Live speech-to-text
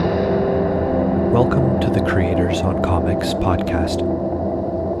Welcome to the Creators on Comics podcast.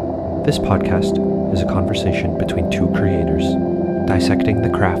 This podcast is a conversation between two creators, dissecting the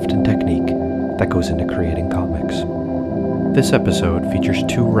craft and technique that goes into creating comics. This episode features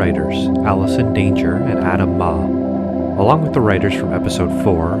two writers, Allison Danger and Adam Ma. Along with the writers from episode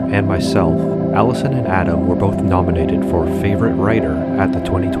 4 and myself, Allison and Adam were both nominated for Favorite Writer at the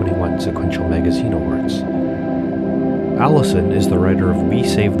 2021 Sequential Magazine Awards. Allison is the writer of We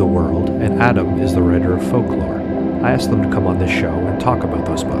Save the World, and Adam is the writer of Folklore. I asked them to come on this show and talk about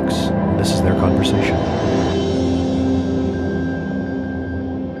those books. This is their conversation.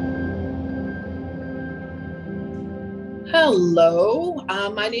 Hello,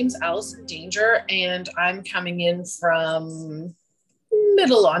 my name's Allison Danger, and I'm coming in from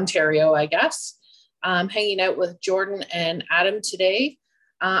Middle Ontario, I guess. I'm hanging out with Jordan and Adam today.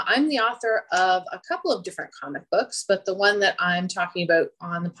 I'm the author of a couple of different comic books, but the one that I'm talking about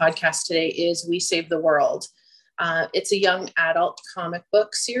on the podcast today is We Save the World. It's a young adult comic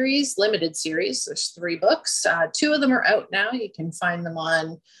book series, limited series. There's 3 books. 2 of them are out now. You can find them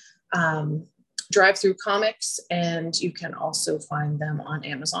on Drive-Through Comics, and you can also find them on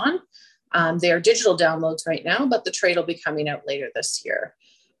Amazon. They are digital downloads right now, but the trade will be coming out later this year.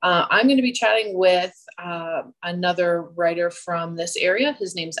 I'm going to be chatting with another writer from this area.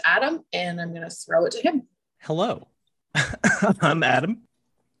 His name's Adam, and I'm going to throw it to him. Hello, I'm Adam.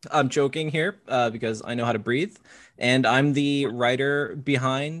 I'm joking here because I know how to breathe, and I'm the writer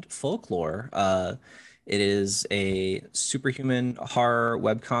behind Folklore. It is a superhuman horror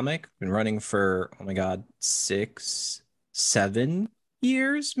webcomic. Been running for, oh my God, 6, 7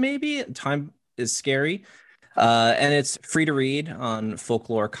 years, maybe. Time is scary. And it's free to read on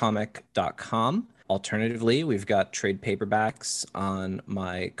folklorecomic.com. Alternatively, we've got trade paperbacks on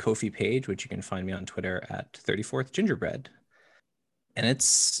my Ko-fi page, which you can find me on Twitter at 34th Gingerbread. And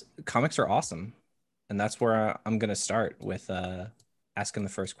comics are awesome. And that's where I'm going to start with asking the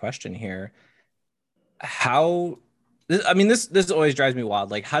first question here. This always drives me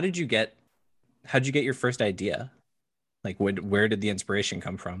wild. Like, how'd you get your first idea? Like, where did the inspiration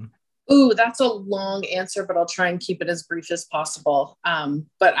come from? Ooh, that's a long answer, but I'll try and keep it as brief as possible.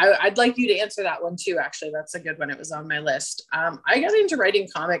 But I'd like you to answer that one too, actually. That's a good one. It was on my list. I got into writing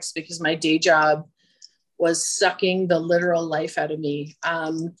comics because my day job was sucking the literal life out of me.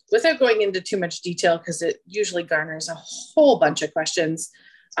 Without going into too much detail, because it usually garners a whole bunch of questions.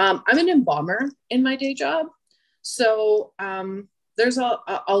 I'm an embalmer in my day job. So there's a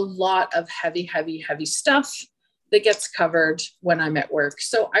lot of heavy stuff that gets covered when I'm at work.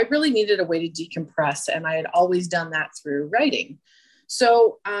 So I really needed a way to decompress, and I had always done that through writing.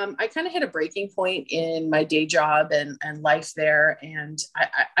 So I kind of hit a breaking point in my day job and life there, and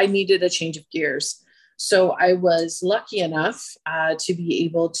I needed a change of gears. So I was lucky enough to be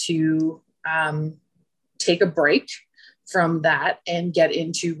able to take a break from that and get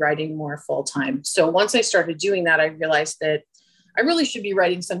into writing more full time. So once I started doing that, I realized that I really should be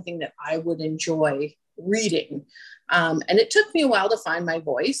writing something that I would enjoy reading. And it took me a while to find my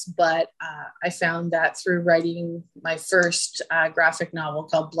voice, but I found that through writing my first graphic novel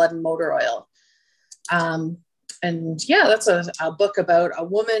called Blood and Motor Oil. And yeah, that's a book about a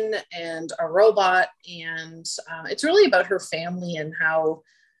woman and a robot. And it's really about her family and how,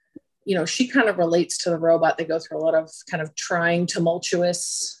 she kind of relates to the robot. They go through a lot of kind of trying,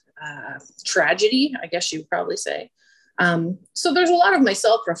 tumultuous tragedy, I guess you'd probably say. So there's a lot of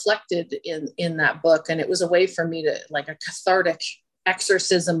myself reflected in that book. And it was a way for me to, like, a cathartic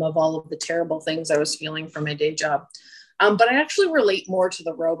exorcism of all of the terrible things I was feeling from my day job. But I actually relate more to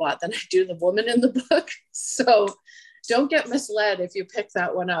the robot than I do the woman in the book. So don't get misled if you pick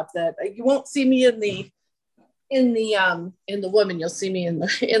that one up, that you won't see me in the woman. You'll see me in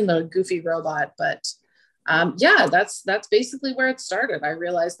the goofy robot. But yeah, that's basically where it started. I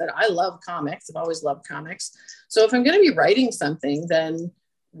realized that I love comics. I've always loved comics. So if I'm going to be writing something, then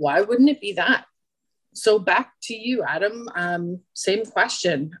why wouldn't it be that? So back to you, Adam. Same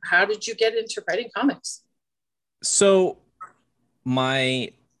question. How did you get into writing comics? So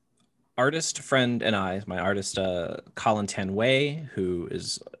my artist friend and my artist, Colin Tanway, who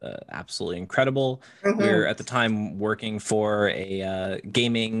is absolutely incredible. Mm-hmm. We were at the time working for a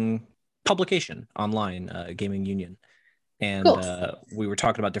gaming publication online, gaming union. And cool. We were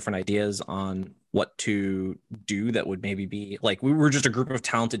talking about different ideas on what to do that would maybe be like, we were just a group of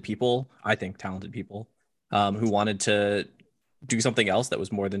talented people, I think talented people, who wanted to do something else that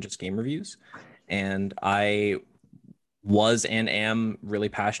was more than just game reviews. And I was and am really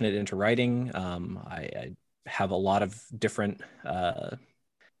passionate into writing. I have a lot of different,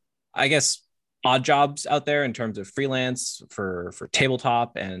 I guess, odd jobs out there in terms of freelance for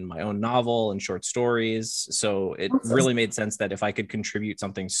tabletop and my own novel and short stories. So it really made sense that if I could contribute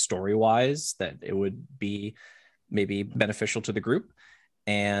something story wise, that it would be maybe beneficial to the group.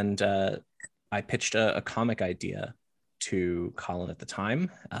 And I pitched a comic idea to Colin at the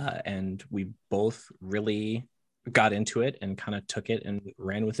time, and we both really got into it and kind of took it and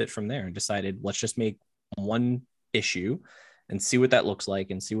ran with it from there and decided, let's just make one issue and see what that looks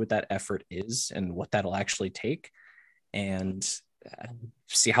like and see what that effort is and what that'll actually take, and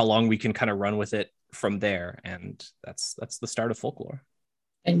see how long we can kind of run with it from there. And that's the start of Folklore.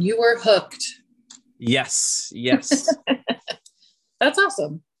 And you were hooked. Yes. That's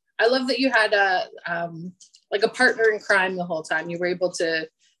awesome. I love that you had like a partner in crime the whole time. You were able to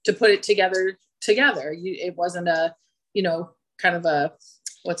put it together. It wasn't a, kind of a,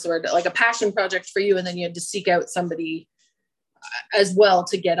 what's the word, like a passion project for you. And then you had to seek out somebody as well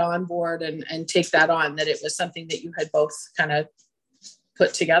to get on board and take that on, that it was something that you had both kind of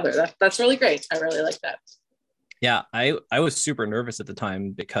put together. That's really great. I really like that. Yeah. I was super nervous at the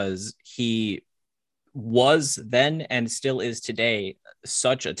time because he was then and still is today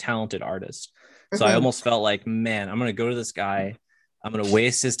such a talented artist. So I almost felt like, man, I'm going to go to this guy. I'm going to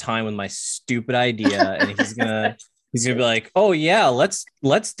waste his time with my stupid idea. And he's going to be like, oh yeah, let's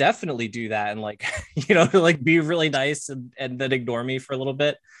definitely do that. And like, like be really nice and then ignore me for a little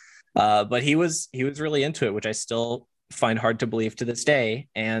bit. But he was really into it, which I still find hard to believe to this day.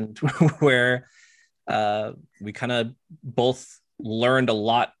 And where we kind of both learned a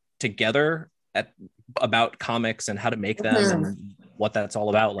lot together about comics and how to make them and what that's all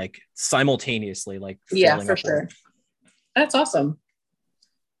about, like simultaneously, like for sure. That's awesome.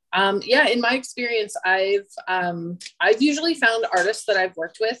 In my experience, I've usually found artists that I've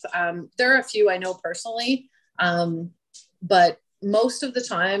worked with. There are a few I know personally, but most of the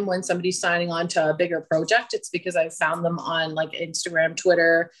time when somebody's signing on to a bigger project, it's because I've found them on like Instagram,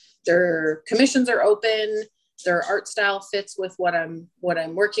 Twitter. Their commissions are open. Their art style fits with what I'm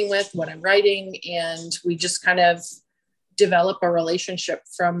working with, what I'm writing, and we just kind of develop a relationship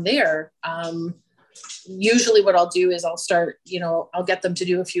from there. Usually what I'll do is I'll start, I'll get them to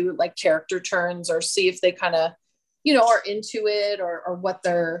do a few like character turns or see if they kind of, are into it or what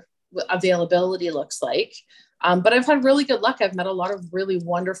their availability looks like. But I've had really good luck. I've met a lot of really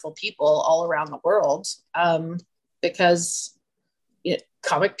wonderful people all around the world because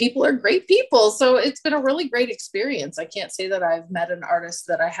comic people are great people. So it's been a really great experience. I can't say that I've met an artist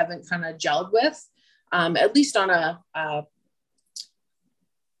that I haven't kind of gelled with, at least on a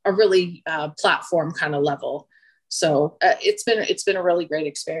really platform kind of level. So it's been a really great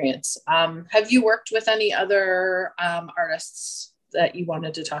experience. Have you worked with any other artists that you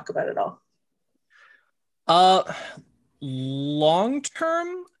wanted to talk about at all? Long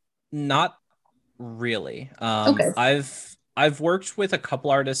term, not really. Okay. I've worked with a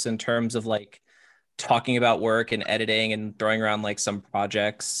couple artists in terms of like talking about work and editing and throwing around like some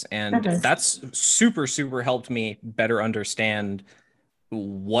projects, and that's super helped me better understand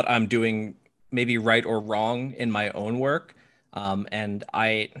what I'm doing maybe right or wrong in my own work. And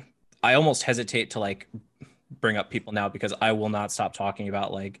I almost hesitate to like bring up people now because I will not stop talking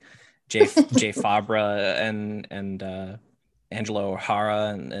about like Jay Fabra and Angelo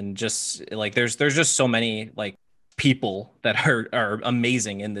O'Hara and just like there's just so many like people that are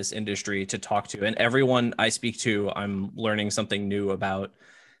amazing in this industry to talk to, and everyone I speak to, I'm learning something new about,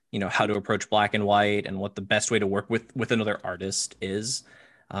 how to approach black and white and what the best way to work with another artist is.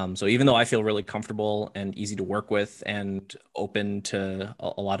 So even though I feel really comfortable and easy to work with and open to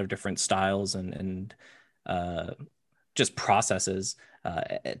a lot of different styles and just processes,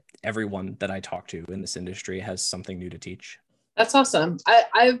 everyone that I talk to in this industry has something new to teach. That's awesome.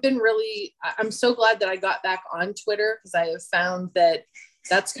 I'm so glad that I got back on Twitter because I have found that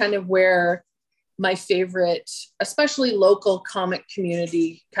that's kind of where my favorite, especially local comic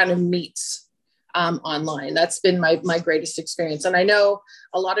community kind of meets online. That's been my greatest experience. And I know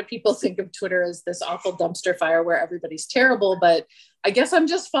a lot of people think of Twitter as this awful dumpster fire where everybody's terrible, but I guess I'm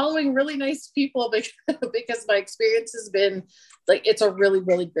just following really nice people because my experience has been like, it's a really,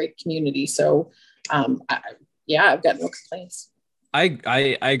 really great community. So I've got no complaints.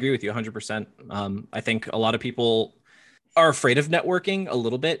 I agree with you 100%. I think a lot of people are afraid of networking a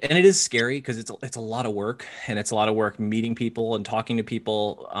little bit, and it is scary because it's a lot of work, and it's a lot of work meeting people and talking to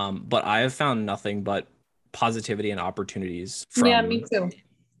people. But I have found nothing but positivity and opportunities from me too.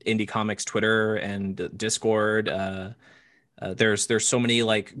 Indie Comics Twitter and Discord, There's so many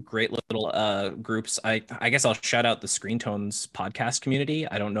like great little groups. I guess I'll shout out the Screen Tones podcast community.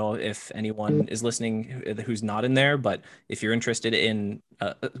 I don't know if anyone is listening who's not in there, but if you're interested in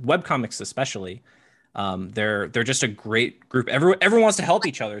webcomics especially, they're just a great group. Everyone wants to help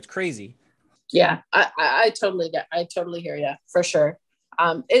each other. It's crazy. Yeah, I totally hear you for sure.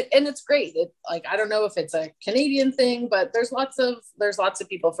 And it's great. Like, I don't know if it's a Canadian thing, but there's lots of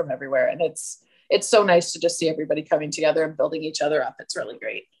people from everywhere, and it's so nice to just see everybody coming together and building each other up. It's really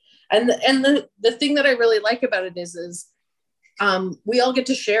great. And the thing that I really like about it is we all get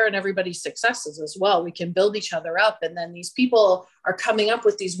to share in everybody's successes as well. We can build each other up, and then these people are coming up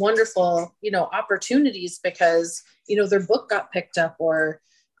with these wonderful, opportunities because their book got picked up, or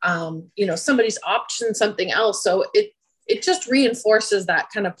somebody's optioned something else. So it just reinforces that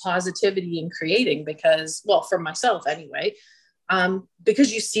kind of positivity in creating, because, well, for myself anyway,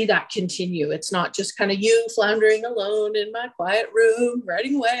 because you see that continue. It's not just kind of you floundering alone in my quiet room,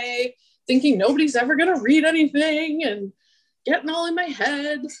 writing away, thinking nobody's ever going to read anything and getting all in my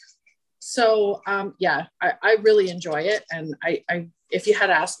head. So I really enjoy it. And I if you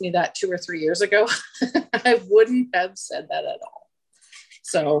had asked me that 2 or 3 years ago, I wouldn't have said that at all.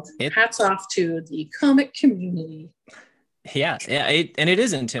 So hats off to the comic community. Yeah. And it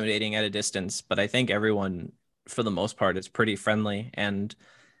is intimidating at a distance, but I think everyone, for the most part, is pretty friendly. And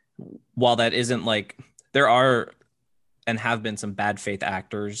while that isn't like, there are and have been some bad faith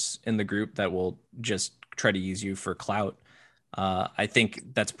actors in the group that will just try to use you for clout. I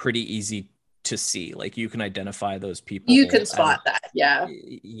think that's pretty easy to see. Like, you can identify those people. You can spot that. Yeah.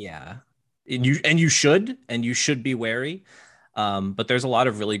 Yeah. And you should be wary. But there's a lot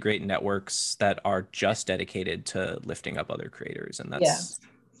of really great networks that are just dedicated to lifting up other creators. And that's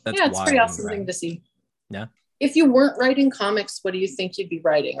it's a pretty awesome thing to see. Yeah. If you weren't writing comics, what do you think you'd be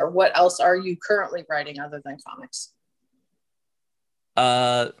writing? Or what else are you currently writing other than comics?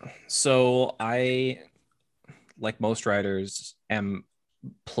 So I, like most writers, am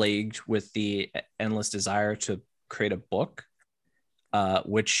plagued with the endless desire to create a book,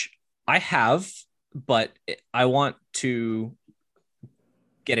 which I have, but I want to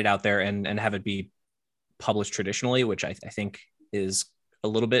get it out there and have it be published traditionally, which I think is a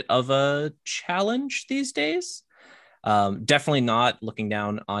little bit of a challenge these days. Definitely not looking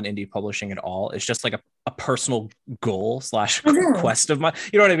down on indie publishing at all. It's just like a personal goal / quest of mine.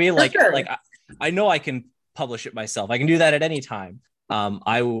 You know what I mean? Like, sure. Like I know I can publish it myself. I can do that at any time.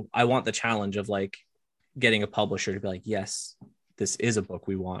 I want the challenge of like getting a publisher to be like, yes, this is a book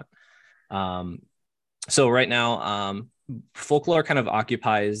we want. So right now, Folklore kind of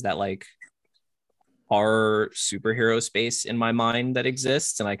occupies that like horror superhero space in my mind that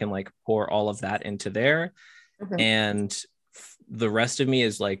exists, and I can like pour all of that into there. Mm-hmm. And the rest of me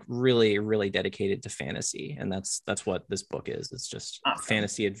is like really, really dedicated to fantasy, and that's what this book is. It's just awesome.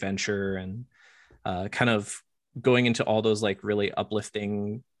 Fantasy adventure, and kind of going into all those like really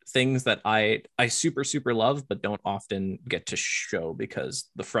uplifting things that I super, super love, but don't often get to show because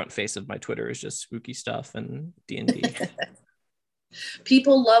the front face of my Twitter is just spooky stuff and D&D.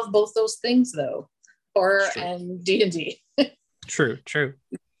 People love both those things though, horror and D&D. True.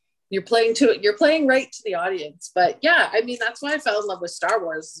 You're playing right to the audience. But yeah, I mean, that's why I fell in love with Star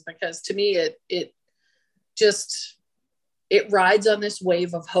Wars, because to me, it rides on this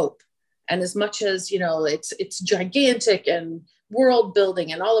wave of hope. And as much as, it's gigantic and world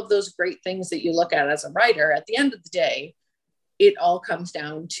building and all of those great things that you look at as a writer, at the end of the day, it all comes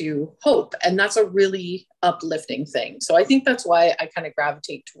down to hope. And that's a really uplifting thing. So I think that's why I kind of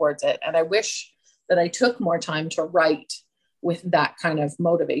gravitate towards it. And I wish that I took more time to write with that kind of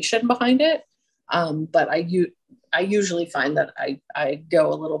motivation behind it. But I usually find that I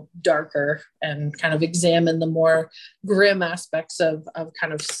go a little darker and kind of examine the more grim aspects of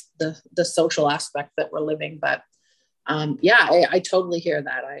kind of the social aspect that we're living. But I totally hear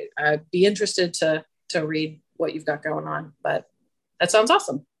that. I'd be interested to read what you've got going on, but that sounds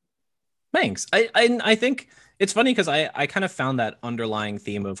awesome. Thanks. I think it's funny because I kind of found that underlying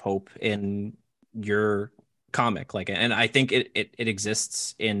theme of hope in your comic, like, and I think it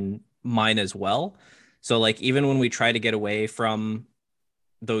exists in mine as well. So like, even when we try to get away from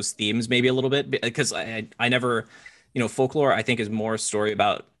those themes maybe a little bit, because I never, Folklore I think is more a story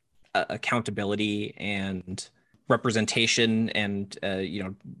about accountability and representation and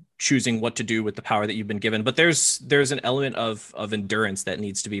choosing what to do with the power that you've been given. But there's an element of endurance that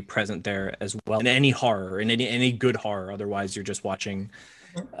needs to be present there as well in any horror, in any good horror. Otherwise you're just watching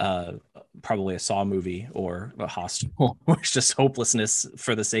probably a Saw movie or a Hostel, or it's just hopelessness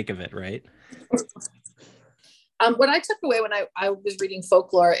for the sake of it, right? What I took away when I was reading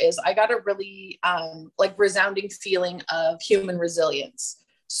Folklore is I got a really like resounding feeling of human resilience.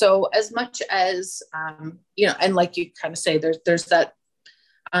 So as much as, you know, and like you kind of say, there's that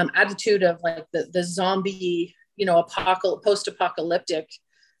attitude of like the zombie, you know, post-apocalyptic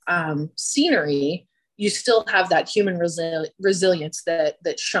scenery, you still have that human resilience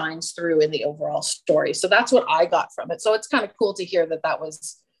that shines through in the overall story. So that's what I got from it. So it's kind of cool to hear that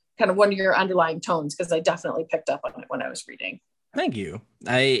was kind of one of your underlying tones, because I definitely picked up on it when I was reading. Thank you.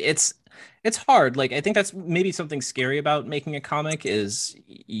 It's hard. Like, I think that's maybe something scary about making a comic is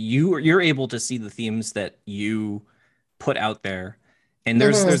you're able to see the themes that you put out there. And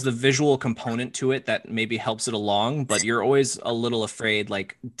there's the visual component to it that maybe helps it along, but you're always a little afraid,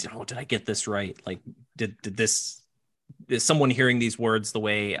 like, oh, did I get this right? Like, is someone hearing these words the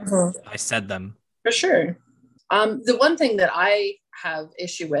way I said them? For sure. The one thing that I have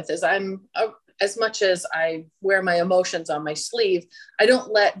issue with is as much as I wear my emotions on my sleeve, I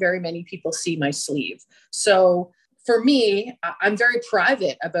don't let very many people see my sleeve. So for me, I'm very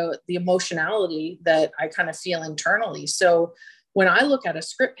private about the emotionality that I kind of feel internally. So when I look at a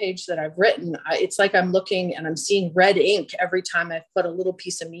script page that I've written, it's like I'm looking and I'm seeing red ink every time I've put a little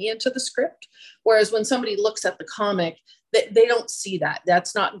piece of me into the script. Whereas when somebody looks at the comic, they don't see that.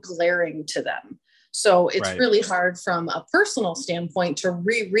 That's not glaring to them. So it's really hard from a personal standpoint to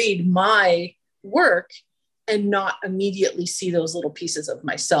reread my work and not immediately see those little pieces of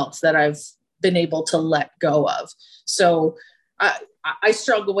myself that I've been able to let go of. So I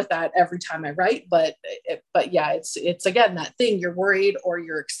struggle with that every time I write, but yeah, it's again, that thing, you're worried or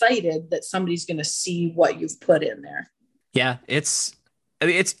you're excited that somebody's going to see what you've put in there. Yeah, it's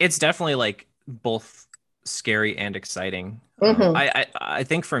definitely like both scary and exciting. I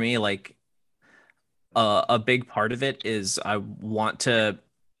think for me, like a big part of it is I want to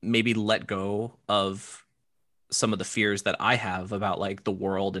maybe let go of some of the fears that I have about like the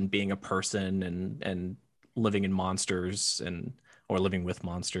world and being a person and living in monsters or living with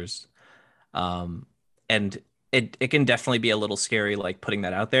monsters. And it can definitely be a little scary, like putting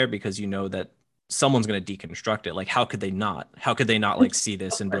that out there, because you know that someone's going to deconstruct it. Like, how could they not like see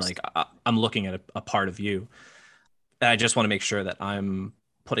this and be like, I'm looking at a part of you. And I just want to make sure that I'm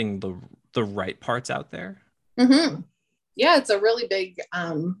putting the right parts out there. Yeah, it's a really big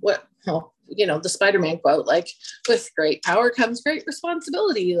the Spider-Man quote, like, with great power comes great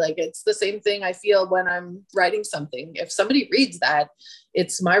responsibility. Like, it's the same thing I feel when I'm writing something. If somebody reads that,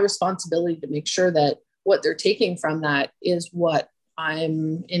 it's my responsibility to make sure that what they're taking from that is what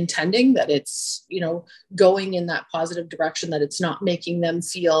I'm intending, that it's, you know, going in that positive direction, that it's not making them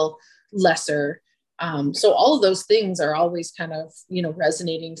feel lesser. So all of those things are always kind of, you know,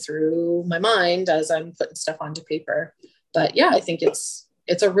 resonating through my mind as I'm putting stuff onto paper. But yeah, I think it's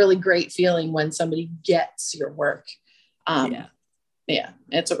a really great feeling when somebody gets your work. Yeah,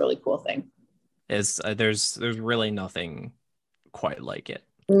 it's a really cool thing. There's really nothing quite like it.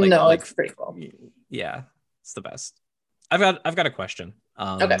 It's pretty cool. Yeah, it's the best. I've got a question.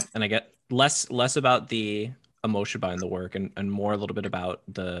 Okay. And I get less about the emotion behind the work and more a little bit about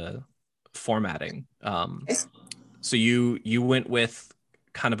the formatting. So you went with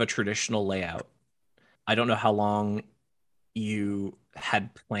kind of a traditional layout. I don't know how long you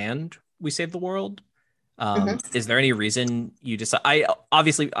had planned We Save the World. Is there any reason you decide?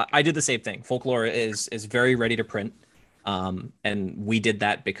 I did the same thing. Folklore is very ready to print. And we did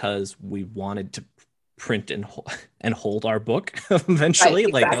that because we wanted to print and hold our book eventually.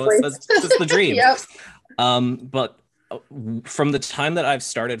 Right, exactly. Like that's the dream. Yep. But from the time that I've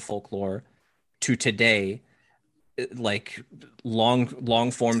started Folklore to today, like long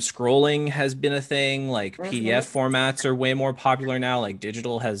form scrolling has been a thing. Like PDF formats are way more popular now. Like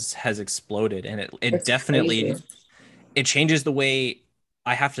digital has exploded, and it definitely crazy. It changes the way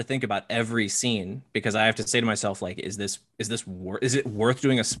I have to think about every scene, because I have to say to myself, like, is it worth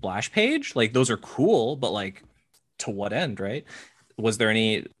doing a splash page? Like, those are cool, but like, to what end, right? Do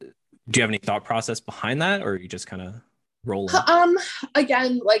you have any thought process behind that, or are you just kind of rolling?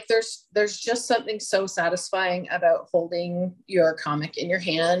 Again, like there's just something so satisfying about holding your comic in your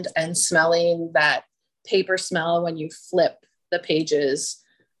hand and smelling that paper smell when you flip the pages.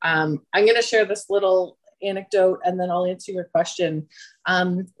 I'm going to share this little anecdote and then I'll answer your question.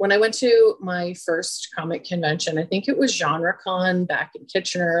 When I went to my first comic convention, I think it was GenreCon back in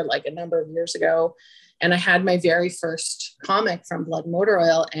Kitchener, like a number of years ago. And I had my very first comic from Blood Motor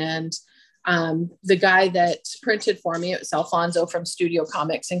Oil, and the guy that printed for me, it was Alfonso from Studio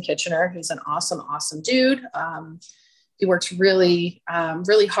Comics in Kitchener, who's an awesome dude. He works really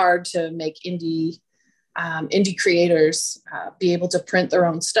hard to make indie indie creators be able to print their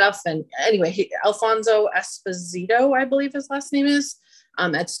own stuff. And anyway, Alfonso Esposito, I believe his last name is,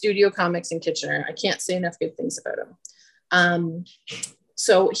 at Studio Comics in Kitchener. I can't say enough good things about him.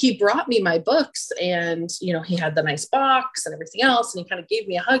 So he brought me my books, and, you know, he had the nice box and everything else. And he kind of gave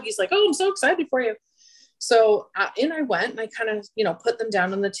me a hug. He's like, "Oh, I'm so excited for you." So in I went, and I kind of, you know, put them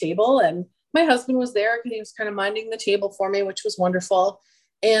down on the table, and my husband was there, and he was kind of minding the table for me, which was wonderful.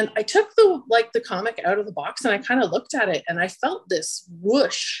 And I took the comic out of the box, and I kind of looked at it, and I felt this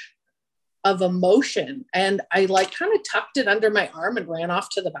whoosh of emotion. And I like kind of tucked it under my arm and ran off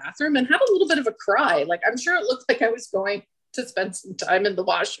to the bathroom and had a little bit of a cry. Like, I'm sure it looked like I was going to spend some time in the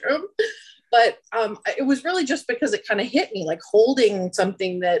washroom, but it was really just because it kind of hit me, like holding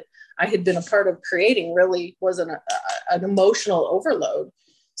something that I had been a part of creating really was an emotional overload.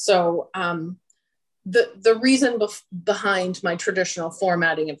 So the reason behind my traditional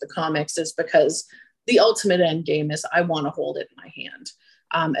formatting of the comics is because the ultimate end game is I want to hold it in my hand.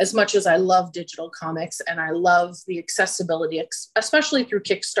 As much as I love digital comics and I love the accessibility, especially through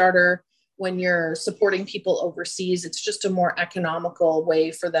Kickstarter, when you're supporting people overseas, it's just a more economical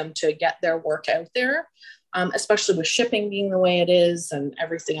way for them to get their work out there, especially with shipping being the way it is and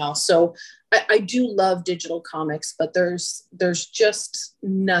everything else. So I do love digital comics, but there's just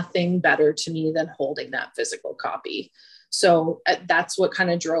nothing better to me than holding that physical copy. So that's what kind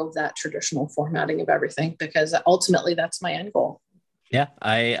of drove that traditional formatting of everything, because ultimately that's my end goal. Yeah,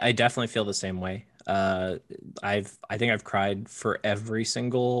 I definitely feel the same way. I think I've cried for every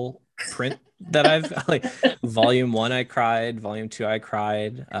single print that I've like volume 1 I cried, volume 2 I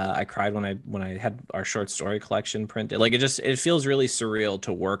cried. I cried when I had our short story collection printed. Like it feels really surreal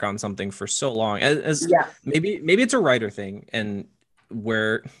to work on something for so long. As Yeah. maybe it's a writer thing, and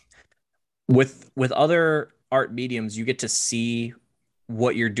where with other art mediums you get to see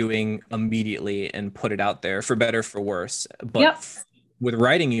what you're doing immediately and put it out there for better for worse. But Yep. with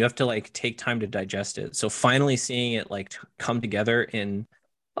writing, you have to like take time to digest it. So finally seeing it like come together in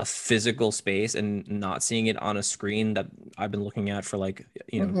a physical space and not seeing it on a screen that I've been looking at for like,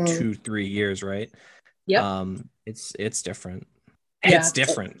 you know, 2-3 years, right? Yep. It's different. Yeah, It's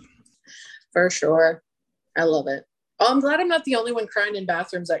different. For sure. I love it. Oh, I'm glad I'm not the only one crying in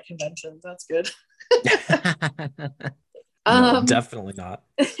bathrooms at conventions. That's good. No, definitely not.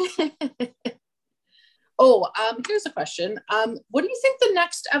 Here's a question. What do you think the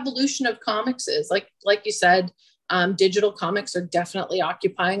next evolution of comics is? Like you said, digital comics are definitely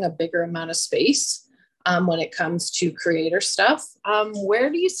occupying a bigger amount of space when it comes to creator stuff. Where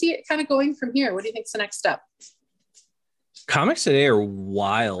do you see it kind of going from here? What do you think is the next step? Comics today are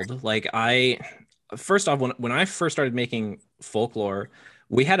wild. Like first off, when I first started making Folklore,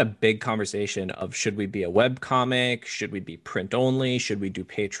 we had a big conversation of should we be a web comic? Should we be print only? Should we do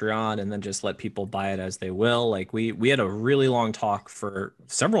Patreon and then just let people buy it as they will? Like we had a really long talk for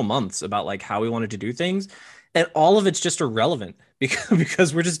several months about like how we wanted to do things. And all of it's just irrelevant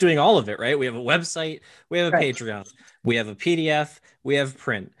because we're just doing all of it, right? We have a website, we have a Right. Patreon, we have a PDF, we have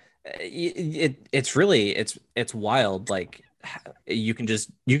print. It's really it's wild. Like you can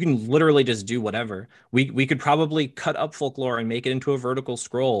literally just do whatever. We could probably cut up Folklore and make it into a vertical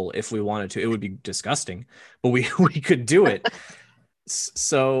scroll if we wanted to. It would be disgusting, but we could do it.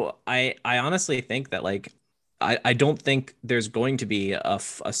 So I honestly think that like I don't think there's going to be a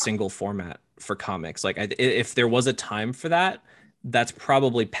single format for comics. Like if there was a time for that, that's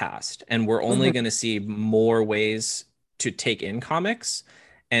probably past, and we're only going to see more ways to take in comics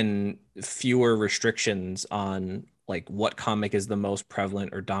and fewer restrictions on like what comic is the most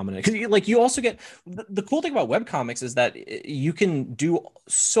prevalent or dominant. Because like you also get the cool thing about web comics is that you can do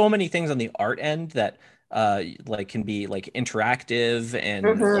so many things on the art end that like can be like interactive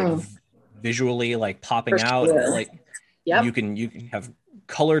and like visually like popping out. Like Yep. you can have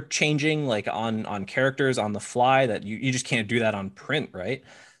color changing like on characters on the fly that you just can't do that on print, right?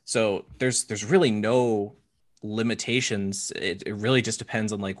 So there's really no limitations. It really just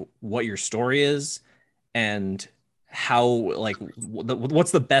depends on like what your story is and how like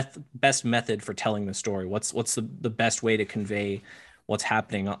what's the best method for telling the story. What's the best way to convey what's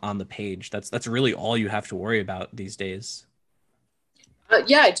happening on the page. That's really all you have to worry about these days.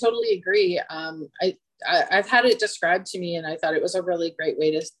 Yeah, I totally agree. I've had it described to me, and I thought it was a really great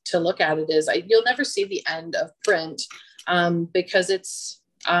way to look at it. You'll never see the end of print because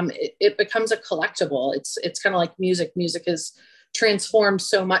it becomes a collectible. It's kind of like music. Music has transformed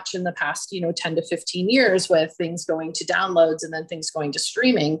so much in the past 10 to 15 years, with things going to downloads and then things going to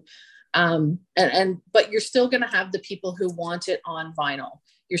streaming. But you're still going to have the people who want it on vinyl.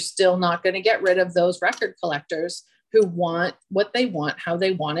 You're still not going to get rid of those record collectors who want what they want, how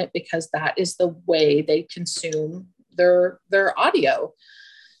they want it, because that is the way they consume their audio.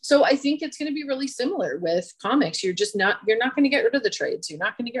 So I think it's going to be really similar with comics. You're not going to get rid of the trades. You're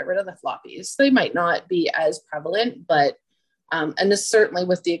not going to get rid of the floppies. They might not be as prevalent, but, and this certainly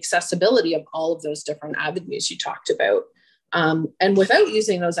with the accessibility of all of those different avenues you talked about. And without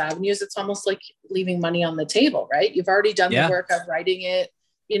using those avenues, it's almost like leaving money on the table, right? You've already done the work of writing it,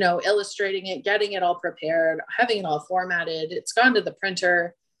 illustrating it, getting it all prepared, having it all formatted. It's gone to the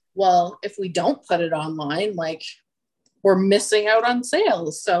printer. Well, if we don't put it online, like, we're missing out on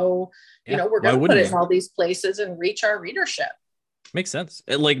sales. So, we're going to put it in all these places and reach our readership. Makes sense.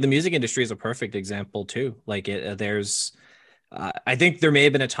 Like the music industry is a perfect example too. Like I think there may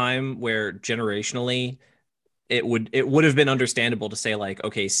have been a time where generationally it would have been understandable to say like,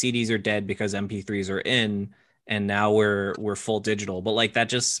 okay, CDs are dead because MP3s are in, and now we're full digital. But like that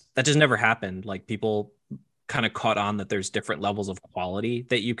just never happened. Like people kind of caught on that there's different levels of quality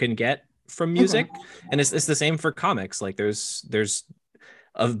that you can get from music. And it's the same for comics. Like there's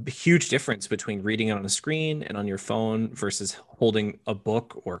a huge difference between reading it on a screen and on your phone versus holding a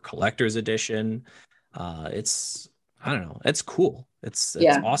book or collector's edition. It's, I don't know, it's cool. It's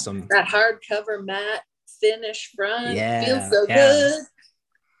awesome. That hardcover matte finish front feels so good.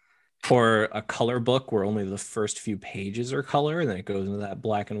 Or a color book where only the first few pages are color and then it goes into that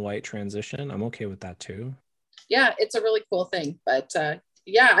black and white transition. I'm okay with that too. Yeah, it's a really cool thing. But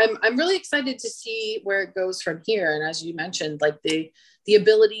I'm really excited to see where it goes from here. And as you mentioned, like the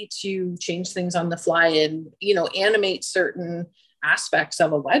ability to change things on the fly and, animate certain aspects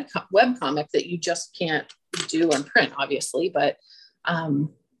of a web comic that you just can't do in print, obviously. But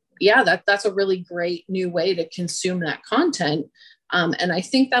that's a really great new way to consume that content. And I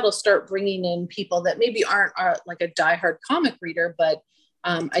think that'll start bringing in people that maybe aren't like a diehard comic reader, but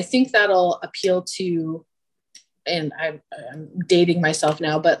I think that'll appeal to, and I'm dating myself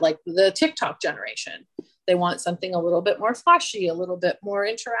now, but like the TikTok generation, they want something a little bit more flashy, a little bit more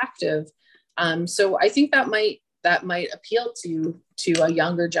interactive. So I think that might appeal to a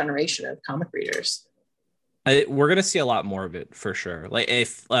younger generation of comic readers. We're going to see a lot more of it for sure. Like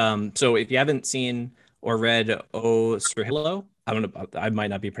if you haven't seen or read O Suhiro, I don't know, I might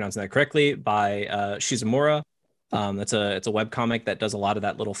not be pronouncing that correctly, by Shizumura. It's a webcomic that does a lot of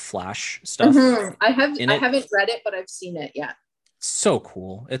that little flash stuff. I haven't read it, but I've seen it. Yeah. So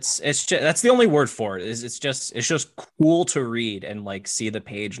cool. It's just, that's the only word for it. It's just cool to read and like see the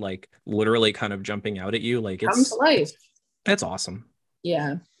page like literally kind of jumping out at you. Like it's come to life. It's awesome.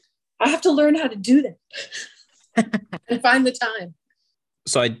 Yeah. I have to learn how to do that and find the time.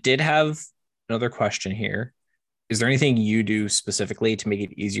 So I did have another question here. Is there anything you do specifically to make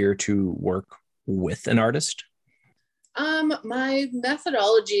it easier to work with an artist? My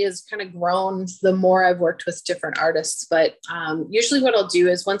methodology has kind of grown the more I've worked with different artists, but usually what I'll do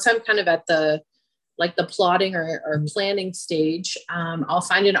is once I'm kind of at the plotting or planning stage, I'll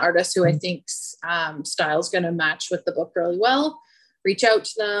find an artist who I think's style is going to match with the book really well, reach out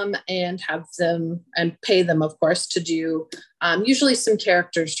to them and have them and pay them, of course, to do usually some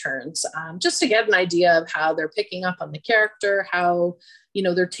characters turns, just to get an idea of how they're picking up on the character, how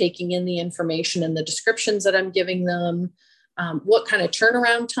they're taking in the information and the descriptions that I'm giving them, what kind of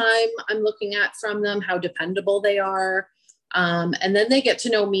turnaround time I'm looking at from them, how dependable they are. And then they get to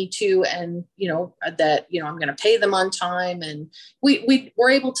know me too. And, that, I'm going to pay them on time. And we're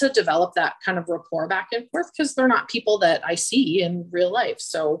able to develop that kind of rapport back and forth because they're not people that I see in real life.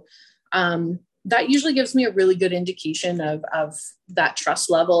 So that usually gives me a really good indication of that trust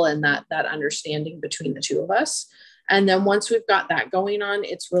level and that understanding between the two of us. And then once we've got that going on,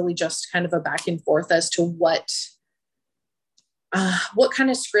 it's really just kind of a back and forth as to what kind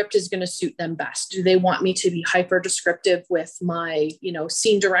of script is going to suit them best. Do they want me to be hyper descriptive with my,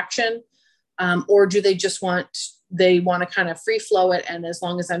 scene direction? Or do they just want to kind of free flow it? And as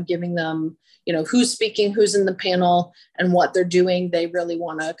long as I'm giving them, who's speaking, who's in the panel and what they're doing, they really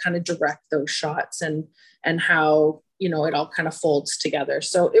want to kind of direct those shots and how, it all kind of folds together.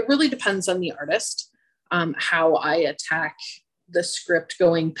 So it really depends on the artist. How I attack the script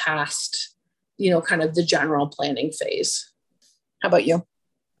going past, kind of the general planning phase. How about you?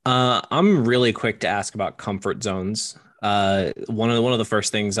 I'm really quick to ask about comfort zones. One of the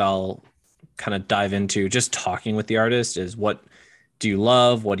first things I'll kind of dive into just talking with the artist is what do you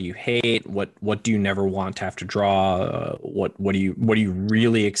love? What do you hate? What do you never want to have to draw? What are you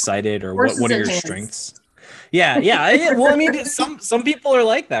really excited or what are your strengths? Yeah. Well, I mean, some people are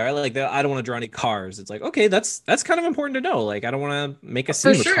like that, right? Like, I don't want to draw any cars. It's like, okay, that's kind of important to know. Like, I don't want to make a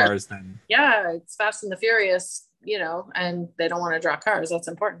scene with cars then. Yeah, it's Fast and the Furious, and they don't want to draw cars. That's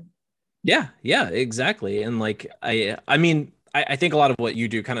important. Yeah, exactly. And like I mean, I think a lot of what you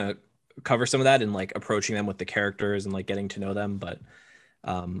do kind of cover some of that in like approaching them with the characters and like getting to know them. But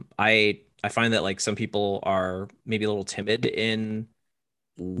I find that like some people are maybe a little timid in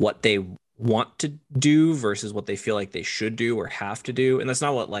what they want to do versus what they feel like they should do or have to do. And that's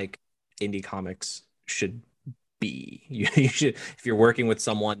not what like indie comics should be. You should, if you're working with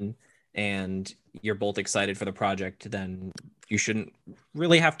someone and you're both excited for the project, then you shouldn't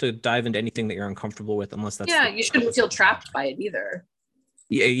really have to dive into anything that you're uncomfortable with unless that's Yeah, the you shouldn't purpose feel of the project. trapped by it either.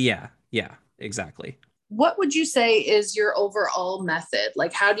 Yeah, exactly. What would you say is your overall method?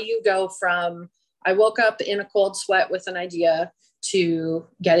 Like, how do you go from I woke up in a cold sweat with an idea to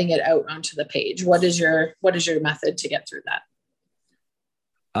getting it out onto the page? What is your method to get through that?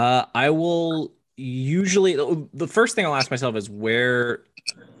 I will usually the first thing I'll ask myself is where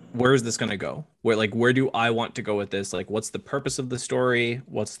is this going to go? Where do I want to go with this? Like what's the purpose of the story?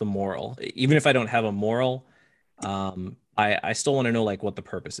 What's the moral? Even if I don't have a moral, I still want to know like what the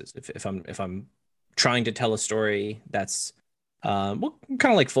purpose is. If I'm trying to tell a story that's well,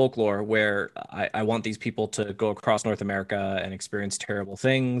 kind of like folklore, where I want these people to go across North America and experience terrible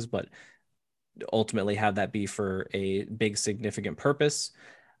things, but ultimately have that be for a big significant purpose.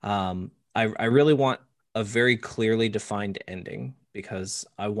 I really want a very clearly defined ending because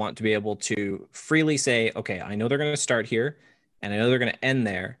I want to be able to freely say, okay, I know they're going to start here and I know they're going to end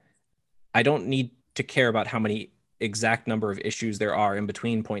there. I don't need to care about how many exact number of issues there are in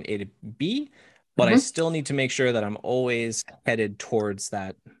between point A to B, but I Mhm. still need to make sure that I'm always headed towards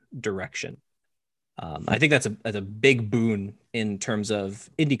that direction. I think that's a big boon in terms of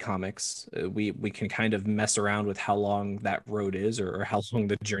indie comics. We can kind of mess around with how long that road is or how long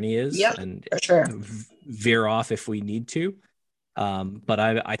the journey is, Yep, and for sure. veer off if we need to. But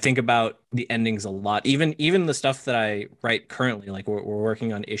I think about the endings a lot. Even the stuff that I write currently, like we're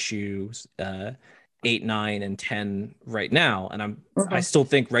working on issues 8, 9, and 10 right now, and I Mhm. still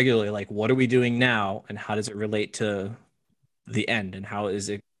think regularly like, what are we doing now, and how does it relate to the end, and how is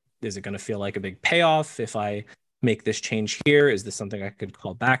it going to feel like a big payoff if I make this change here? Is this something I could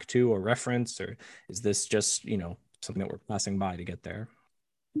call back to or reference, or is this just something that we're passing by to get there?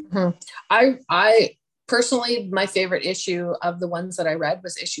 Mhm. I personally, my favorite issue of the ones that I read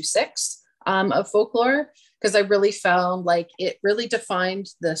was issue 6 of Folklore, because I really found like it really defined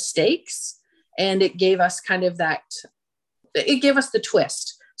the stakes, and it gave us kind of that, it gave us the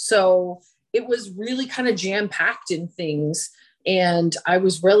twist. So it was really kind of jam packed in things. And I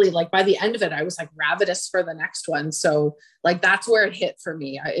was really like, by the end of it, I was like ravenous for the next one. So like, that's where it hit for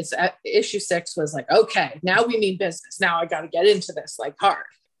me. It's at issue 6 was like, okay, now we mean business. Now I got to get into this like hard.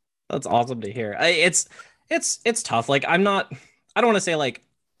 That's awesome to hear. It's tough. Like I don't want to say like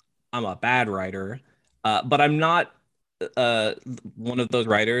I'm a bad writer, but I'm not uh one of those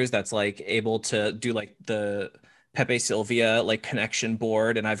writers that's like able to do like the Pepe Sylvia like connection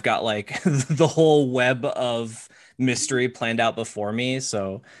board, and I've got like the whole web of mystery planned out before me.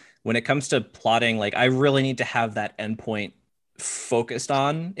 So when it comes to plotting, like I really need to have that endpoint focused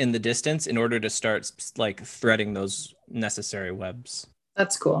on in the distance in order to start like threading those necessary webs.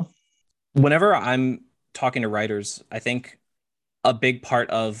 That's cool. Whenever I'm talking to writers, I think a big part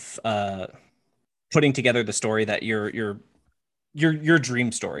of putting together the story that your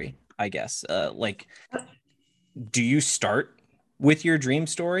dream story, I guess. Like, do you start with your dream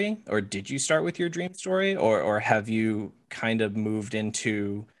story, or did you start with your dream story, or have you kind of moved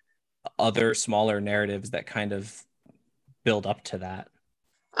into other smaller narratives that kind of build up to that?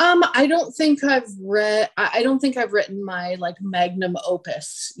 I don't think I've read. I don't think I've written my like magnum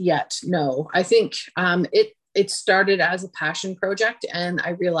opus yet. No, I think it started as a passion project, and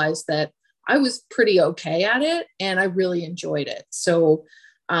I realized that I was pretty okay at it, and I really enjoyed it. So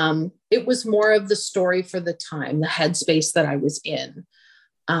it was more of the story for the time, the headspace that I was in.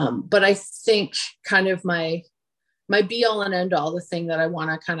 But I think kind of my be all and end all, the thing that I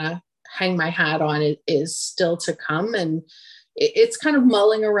want to kind of hang my hat on it is still to come. And it's kind of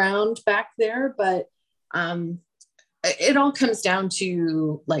mulling around back there, but um, it all comes down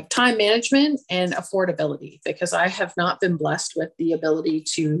to like time management and affordability, because I have not been blessed with the ability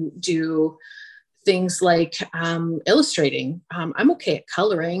to do things like illustrating. I'm okay at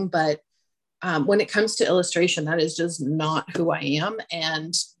coloring, but when it comes to illustration, that is just not who I am.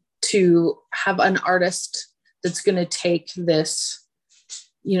 And to have an artist that's going to take this,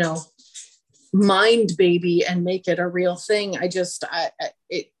 you know, mind baby and make it a real thing, I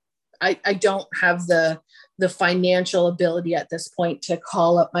don't have the financial ability at this point to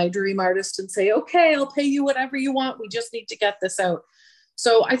call up my dream artist and say, okay, I'll pay you whatever you want, we just need to get this out.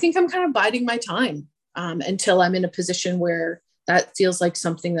 So I think I'm kind of biding my time until I'm in a position where that feels like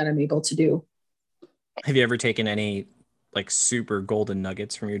something that I'm able to do. Have you ever taken any like super golden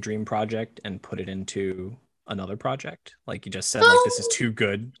nuggets from your dream project and put it into another project? Like you just said, like, this is too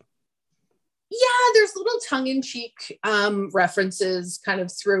good. Yeah, there's little tongue-in-cheek references kind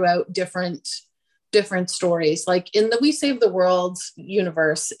of throughout different stories. Like in the We Save the World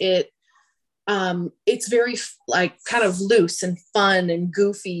universe, it's very like kind of loose and fun and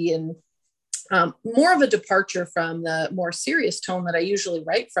goofy and more of a departure from the more serious tone that I usually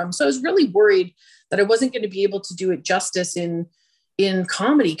write from. So I was really worried that I wasn't going to be able to do it justice in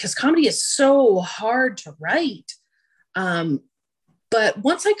comedy, because comedy is so hard to write. But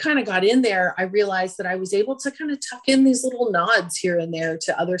once I kind of got in there, I realized that I was able to kind of tuck in these little nods here and there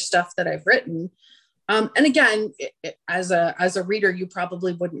to other stuff that I've written. And again, as a reader, you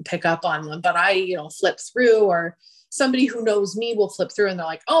probably wouldn't pick up on them, but I, flip through, or somebody who knows me will flip through and they're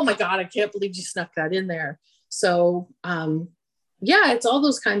like, oh my God, I can't believe you snuck that in there. So yeah, it's all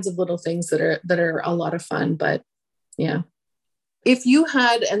those kinds of little things that are a lot of fun. But yeah. If you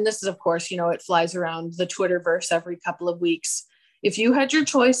had, and this is, of course, it flies around the Twitterverse every couple of weeks. If you had your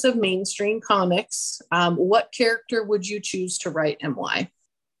choice of mainstream comics, what character would you choose to write and why?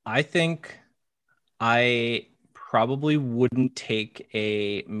 I think I probably wouldn't take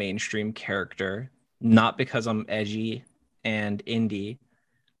a mainstream character, not because I'm edgy and indie,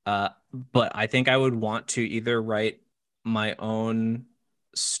 but I think I would want to either write my own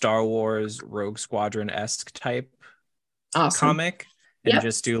Star Wars Rogue Squadron-esque type comic and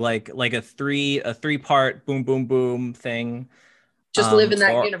just do like a three-part boom boom boom thing. Just live in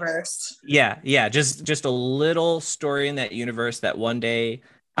that universe. Yeah. Just a little story in that universe that one day,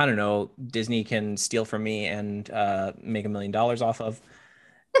 I don't know, Disney can steal from me and make $1 million off of.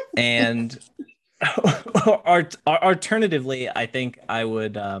 And alternatively, I think I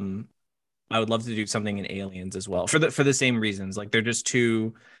would love to do something in Aliens as well for the same reasons. Like they're just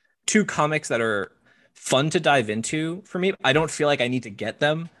two comics that are fun to dive into for me. I don't feel like I need to get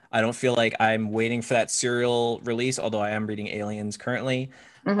them. I don't feel like I'm waiting for that serial release, although I am reading Aliens currently.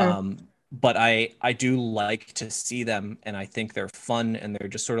 Mm-hmm. But I do like to see them, and I think they're fun, and they're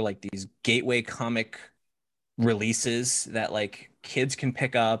just sort of like these gateway comic releases that like kids can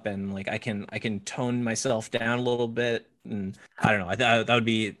pick up, and like I can tone myself down a little bit, and I don't know. That would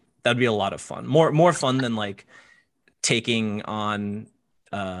be a lot of fun. More fun than like taking on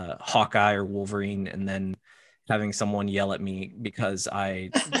Hawkeye or Wolverine and then having someone yell at me because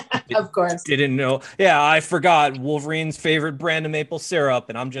I of course didn't know. Yeah, I forgot Wolverine's favorite brand of maple syrup,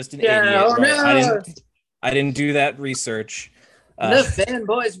 and I'm just an idiot. Oh, Right? No. I didn't do that research. The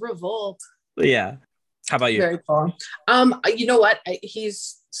fanboys revolt. Yeah. How about you? Very cool. You know what?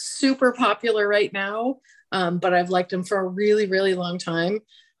 He's super popular right now, but I've liked him for a really, really long time.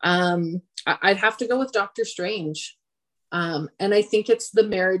 I'd have to go with Doctor Strange. And I think it's the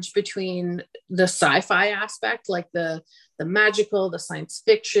marriage between the sci-fi aspect, like the magical, the science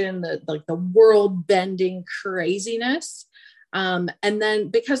fiction, the world bending craziness. And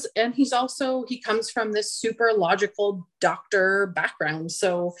then he comes from this super logical doctor background.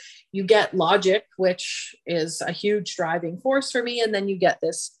 So you get logic, which is a huge driving force for me. And then you get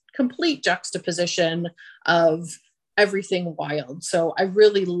this complete juxtaposition of everything wild. So I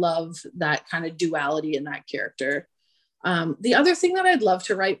really love that kind of duality in that character. The other thing that I'd love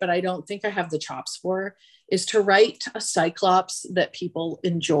to write, but I don't think I have the chops for, is to write a Cyclops that people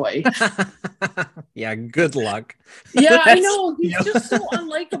enjoy. Yeah, good luck. Yeah, I know. He's just so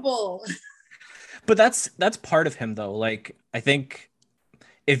unlikable. But that's part of him, though. Like, I think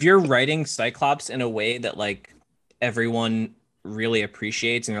if you're writing Cyclops in a way that like everyone really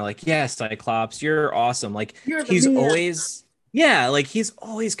appreciates, and you're like, yeah, Cyclops, you're awesome. Like he's always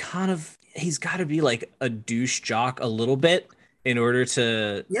kind of, he's got to be like a douche jock a little bit in order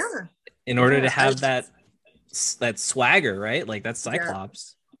to have that swagger, right? Like that's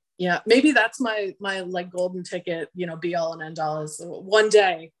Cyclops. Yeah, maybe that's my like golden ticket, be all and end all, is one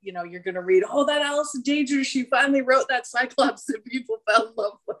day, you're gonna read, oh, that Allison Danger, she finally wrote that Cyclops that people fell in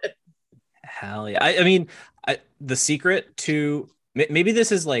love with. Hell yeah. I mean, the secret to, maybe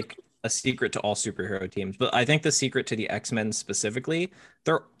this is like a secret to all superhero teams, but I think the secret to the X-Men specifically,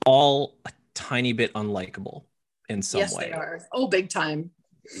 they're all a tiny bit unlikable in some way. Yes, they are. Oh, big time.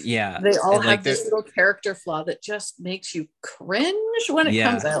 Yeah. They all have this little character flaw that just makes you cringe when it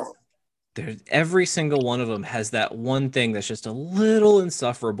comes out. Every single one of them has that one thing that's just a little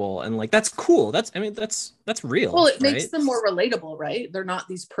insufferable, and like that's cool. That's real. Well, it makes them more relatable, right? They're not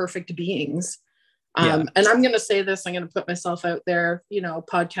these perfect beings. And I'm going to say this, I'm going to put myself out there,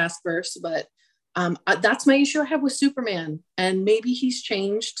 podcast verse, but That's my issue I have with Superman. And maybe he's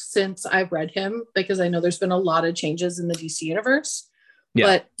changed since I've read him, because I know there's been a lot of changes in the DC universe. Yeah.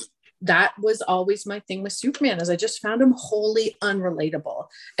 But that was always my thing with Superman, is I just found him wholly unrelatable.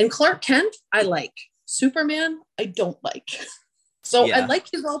 And Clark Kent, I like. Superman, I don't like. So I like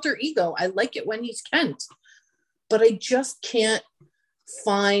his alter ego. I like it when he's Kent. But I just can't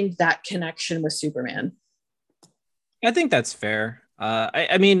find that connection with Superman. I think that's fair.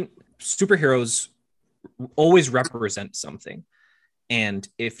 I mean, superheroes always represent something. And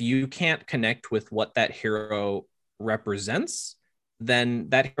if you can't connect with what that hero represents, then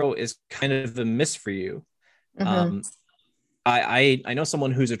that hero is kind of a miss for you. Mm-hmm. I know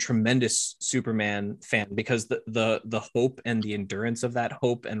someone who's a tremendous Superman fan, because the hope and the endurance of that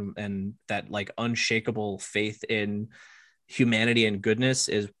hope and that like unshakable faith in humanity and goodness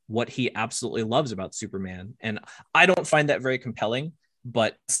is what he absolutely loves about Superman. And I don't find that very compelling,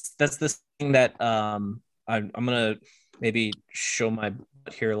 but that's the thing that I'm gonna maybe show my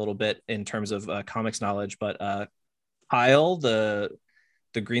butt here a little bit in terms of comics knowledge. But Kyle, the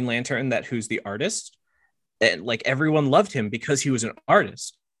Green Lantern, who's the artist, and like everyone loved him because he was an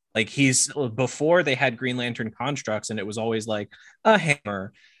artist. Like before they had Green Lantern constructs, and it was always like a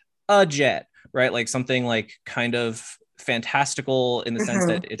hammer, a jet, right? Like something like kind of fantastical in the sense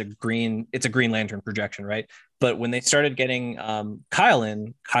that it's a Green Lantern projection, right? But when they started getting Kyle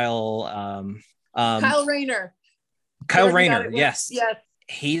Rayner, yes,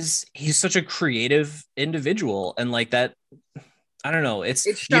 he's such a creative individual, and like that, I don't know, it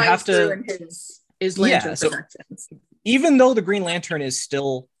you have to in his lantern projections. So even though the Green Lantern is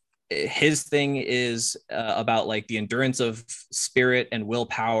still, his thing is about like the endurance of spirit and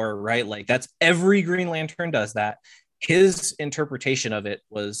willpower, right? Like that's every Green Lantern does that. His interpretation of it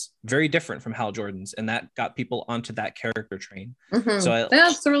was very different from Hal Jordan's, and that got people onto that character train. So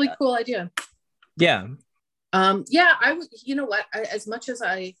that's a really cool idea. Yeah. I would, you know what, as much as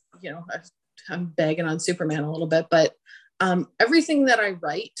I'm bagging on Superman a little bit, but everything that I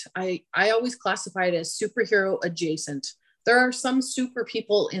write, I always classify it as superhero adjacent. There are some super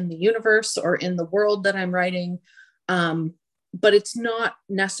people in the universe or in the world that I'm writing, but it's not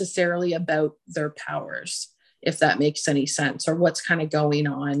necessarily about their powers, if that makes any sense, or what's kind of going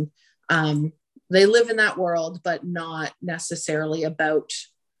on. They live in that world, but not necessarily about,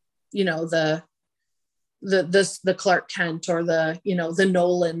 the Clark Kent or the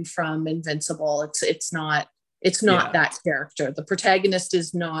Nolan from Invincible. It's not that character. The protagonist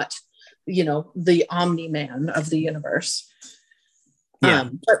is not, the Omni-Man of the universe.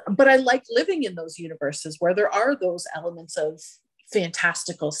 But I like living in those universes where there are those elements of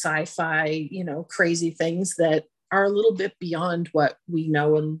fantastical sci-fi, crazy things that are a little bit beyond what we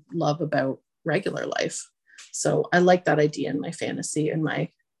know and love about regular life. So I like that idea in my fantasy and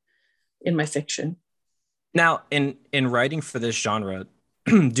in my fiction. Now, in writing for this genre,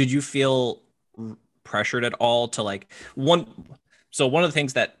 did you feel pressured at all to like one of the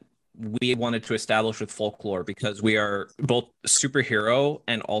things that we wanted to establish with Folklore, because we are both superhero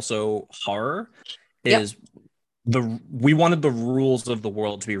and also horror, is we wanted the rules of the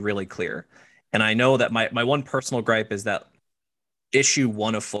world to be really clear. And I know that my one personal gripe is that issue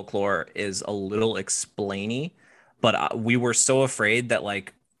 1 of Folklore is a little explainy, but we were so afraid that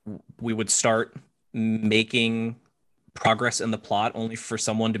like we would start making progress in the plot only for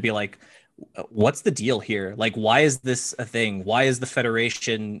someone to be like, what's the deal here? Like, why is this a thing? Why is the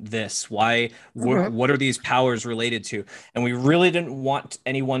Federation this? Why? What are these powers related to? And we really didn't want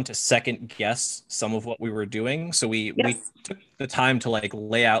anyone to second guess some of what we were doing. So we took the time to like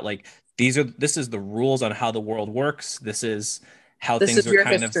lay out like this is the rules on how the world works. This is how things are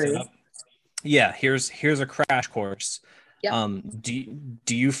kind of set up. Yeah, here's a crash course. Yep.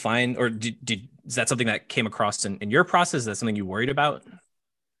 Do you find, or is that something that came across in your process? Is that something you worried about?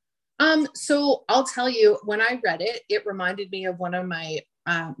 So I'll tell you, when I read it, it reminded me of one of my,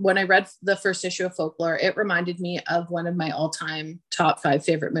 when I read the first issue of Folklore, it reminded me of one of my all-time top 5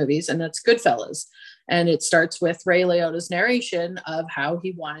 favorite movies, and that's Goodfellas. And it starts with Ray Liotta's narration of how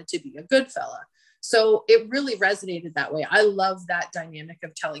he wanted to be a good fella. So it really resonated that way. I love that dynamic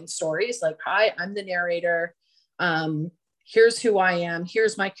of telling stories like, hi, I'm the narrator. Here's who I am.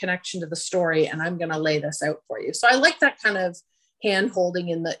 Here's my connection to the story, and I'm going to lay this out for you. So I like that kind of hand holding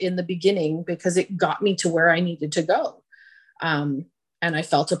in the beginning, because it got me to where I needed to go. And I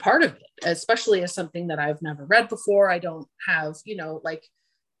felt a part of it, especially as something that I've never read before. I don't have, like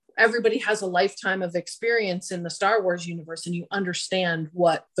everybody has a lifetime of experience in the Star Wars universe, and you understand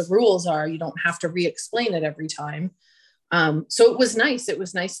what the rules are. You don't have to re-explain it every time. So it was nice. It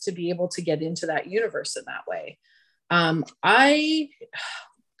was nice to be able to get into that universe in that way. I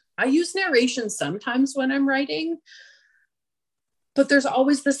I use narration sometimes when I'm writing, but there's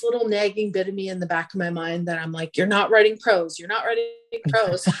always this little nagging bit of me in the back of my mind that I'm like, you're not writing prose. You're not writing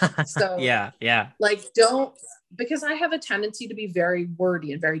prose. So yeah. Like, don't, because I have a tendency to be very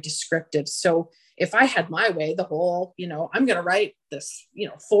wordy and very descriptive. So if I had my way, the whole, I'm going to write this,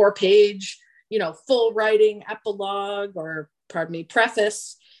 4-page, full writing epilogue, or pardon me,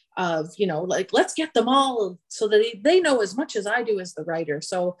 preface of, like, let's get them all so that they know as much as I do as the writer.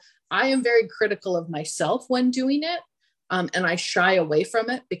 So I am very critical of myself when doing it. And I shy away from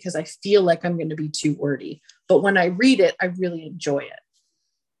it because I feel like I'm going to be too wordy. But when I read it, I really enjoy it.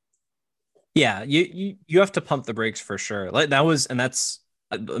 Yeah, you have to pump the brakes for sure. Like that's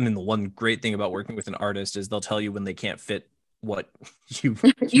I mean, the one great thing about working with an artist is they'll tell you when they can't fit what you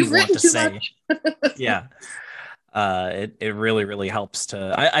You've want written to too say. much. Yeah. It really helps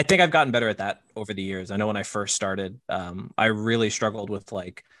to I think I've gotten better at that over the years. I know when I first started, I really struggled with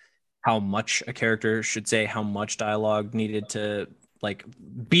like how much a character should say, how much dialogue needed to like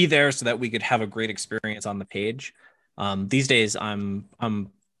be there so that we could have a great experience on the page. These days I'm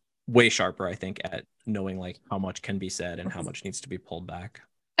way sharper, I think, at knowing like how much can be said and how much needs to be pulled back.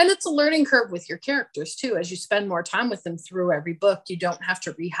 And it's a learning curve with your characters too. As you spend more time with them through every book, you don't have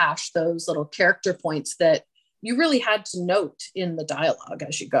to rehash those little character points that you really had to note in the dialogue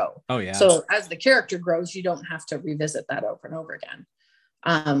as you go. Oh yeah. So as the character grows, you don't have to revisit that over and over again.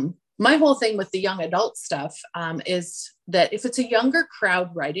 My whole thing with the young adult stuff is that if it's a younger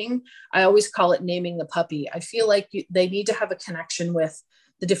crowd writing, I always call it naming the puppy. I feel like they need to have a connection with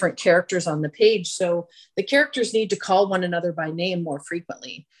the different characters on the page. So the characters need to call one another by name more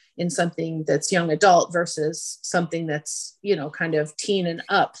frequently in something that's young adult versus something that's, kind of teen and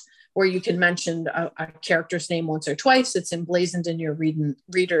up, where you can mention a character's name once or twice. It's emblazoned in your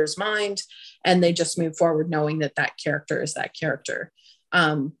reader's mind, and they just move forward knowing that that character is that character.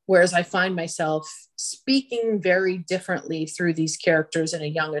 Whereas I find myself speaking very differently through these characters in a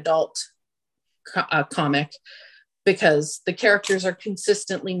young adult comic, because the characters are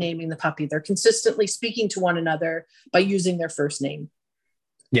consistently naming the puppy. They're consistently speaking to one another by using their first name.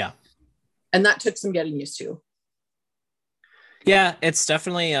 Yeah. And that took some getting used to. Yeah, it's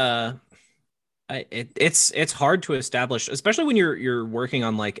definitely it's hard to establish, especially when you're working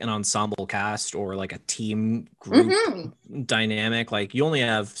on like an ensemble cast or like a team group dynamic. Like you only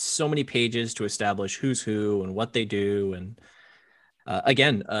have so many pages to establish who's who and what they do. And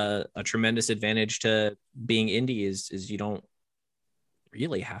again, a tremendous advantage to being indie is you don't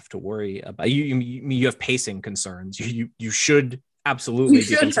really have to worry about you have pacing concerns. You should absolutely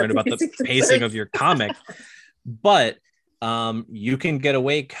be concerned about the pacing of your comic, but you can get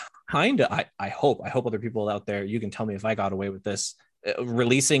away kind of. I hope other people out there, you can tell me if I got away with this,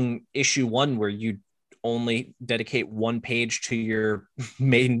 releasing issue 1 where you only dedicate 1 page to your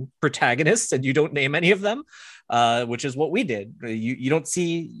main protagonists and you don't name any of them, which is what we did. You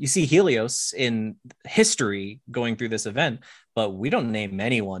see Helios in history going through this event, but we don't name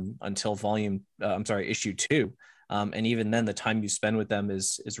anyone until issue 2. And even then, the time you spend with them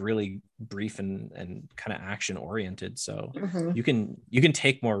is really brief and kind of action oriented. So you can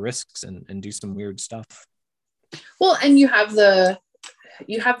take more risks and do some weird stuff. Well, and you have the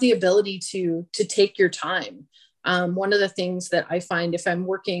ability to take your time. One of the things that I find if I'm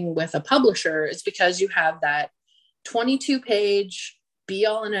working with a publisher is because you have that 22-page be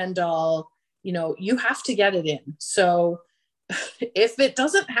all and end all, you have to get it in. So if it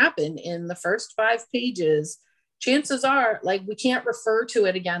doesn't happen in the first 5 pages, chances are like we can't refer to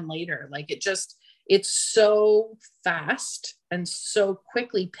it again later. Like it's so fast and so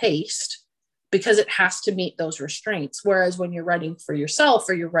quickly paced because it has to meet those restraints. Whereas when you're writing for yourself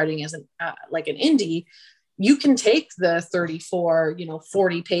or you're writing as like an indie, you can take the 34,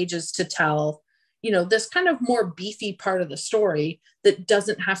 40 pages to tell, this kind of more beefy part of the story that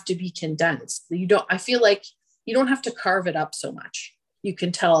doesn't have to be condensed. I feel like you don't have to carve it up so much. You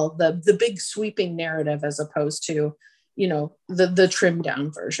can tell the big sweeping narrative as opposed to, the trimmed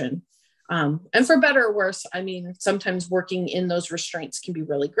down version. And for better or worse, I mean, sometimes working in those restraints can be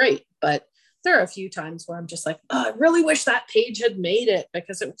really great, but there are a few times where I'm just like, oh, I really wish that page had made it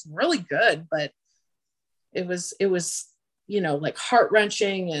because it was really good, but it was, like heart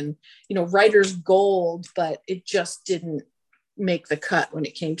wrenching and, writer's gold, but it just didn't make the cut when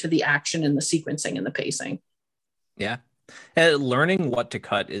it came to the action and the sequencing and the pacing. Yeah. Learning what to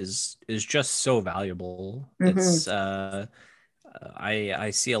cut is just so valuable. It's I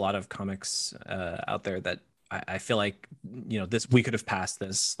see a lot of comics out there that I feel like this we could have passed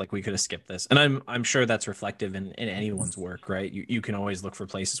this, like we could have skipped this, and I'm sure that's reflective in anyone's work, right? You can always look for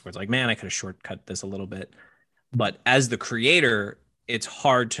places where it's like, man, I could have shortcut this a little bit, but as the creator, it's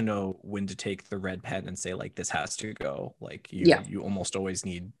hard to know when to take the red pen and say like this has to go. Like Yeah. you almost always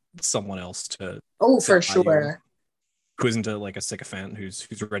need someone else to Oh, sit for by you, sure. who isn't like a sycophant who's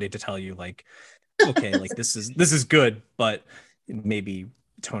ready to tell you like, okay, like this is good, but maybe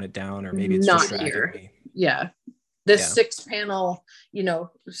tone it down, or maybe it's Not distracting here. me. Yeah. This Yeah. 6-panel,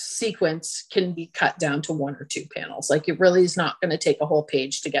 sequence can be cut down to 1 or 2 panels. Like it really is not going to take a whole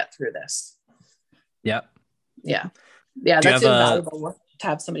page to get through this. Yeah. Yeah. Yeah. That's invaluable to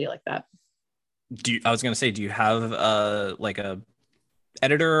have somebody like that. I was going to say, do you have like a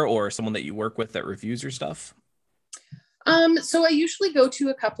editor or someone that you work with that reviews your stuff? So I usually go to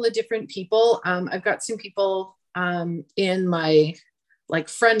a couple of different people. I've got some people in my like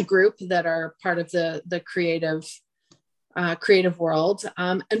friend group that are part of the creative world.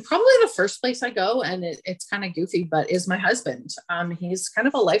 And probably the first place I go, and it's kind of goofy, but is my husband. He's kind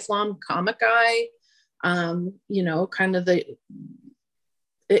of a lifelong comic guy. Kind of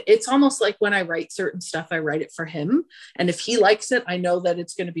it's almost like when I write certain stuff, I write it for him. And if he likes it, I know that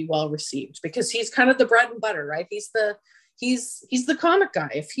it's going to be well received, because he's kind of the bread and butter, right? He's the comic guy.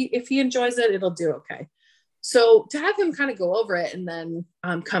 If he enjoys it, it'll do okay. So to have him kind of go over it and then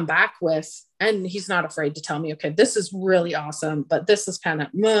come back with, and he's not afraid to tell me, okay, this is really awesome, but this is kind of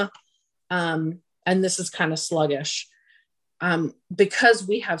meh, and this is kind of sluggish. Because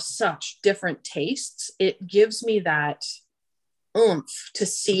we have such different tastes, it gives me that oomph to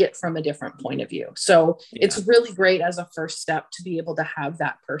see it from a different point of view. So it's really great as a first step to be able to have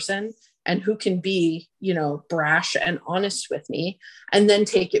that person, and who can be, brash and honest with me, and then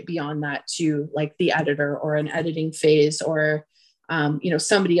take it beyond that to like the editor or an editing phase, or,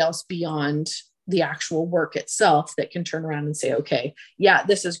 somebody else beyond the actual work itself that can turn around and say, okay, yeah,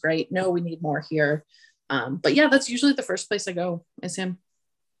 this is great. No, we need more here. But yeah, that's usually the first place I go, is him.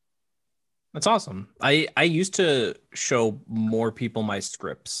 That's awesome. I used to show more people my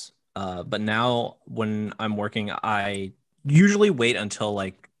scripts, but now when I'm working, I usually wait until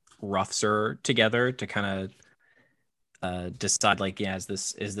like roughs are together to kind of decide like, yeah, is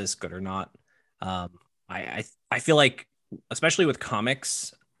this good or not? I feel like, especially with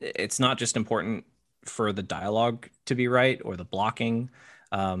comics, it's not just important for the dialogue to be right or the blocking,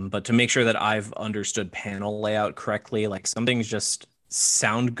 but to make sure that I've understood panel layout correctly. Like some things just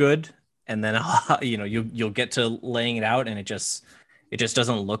sound good, and then you'll get to laying it out, and it just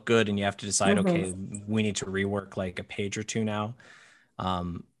doesn't look good, and you have to decide, okay, we need to rework like a page or two now.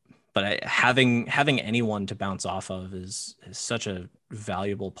 But having anyone to bounce off of is such a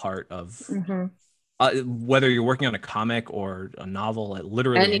valuable part of whether you're working on a comic or a novel,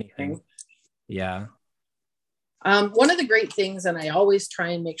 literally anything. Yeah. One of the great things, and I always try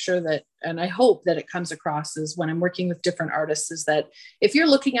and make sure that, and I hope that it comes across, is when I'm working with different artists, is that if you're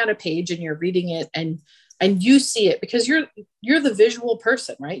looking at a page and you're reading it and you see it, because you're the visual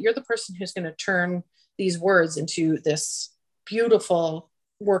person, right? You're the person who's going to turn these words into this beautiful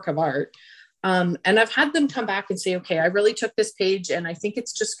work of art. And I've had them come back and say, okay, I really took this page and I think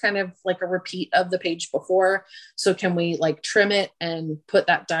it's just kind of like a repeat of the page before. So can we like trim it and put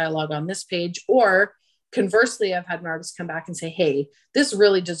that dialogue on this page? Or conversely, I've had an artist come back and say, hey, this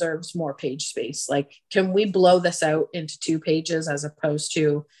really deserves more page space. Like, can we blow this out into 2 pages as opposed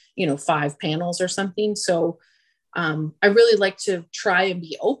to, 5 panels or something? So I really like to try and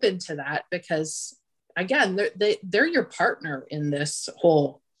be open to that, because again, they're your partner in this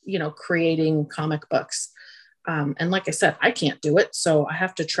whole, creating comic books. And like I said, I can't do it. So I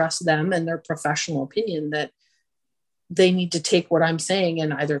have to trust them and their professional opinion that they need to take what I'm saying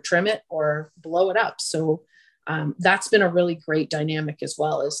and either trim it or blow it up. So that's been a really great dynamic as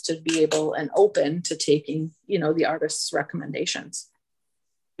well, is to be able and open to taking, the artist's recommendations.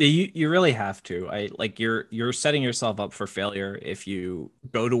 You really have to. You're setting yourself up for failure if you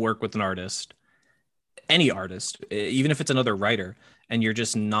go to work with an artist, any artist, even if it's another writer, and you're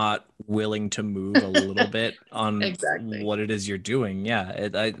just not willing to move a little bit on Exactly what it is you're doing. Yeah.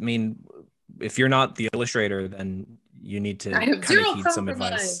 I mean, if you're not the illustrator, then you need to kind of heed some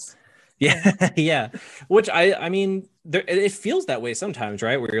advice. Yeah. Yeah. Which I mean, it feels that way sometimes,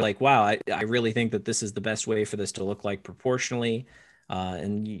 right? Where you're like, wow, I really think that this is the best way for this to look like proportionally.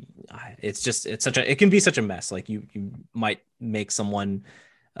 It can be such a mess. Like you might make someone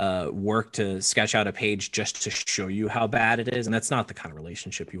work to sketch out a page just to show you how bad it is, and that's not the kind of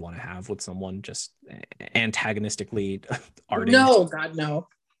relationship you want to have with someone, just antagonistically arting. No, God, no.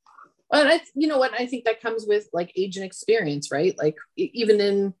 Well, I think that comes with like age and experience, right? Like even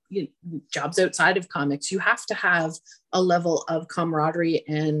in jobs outside of comics, you have to have a level of camaraderie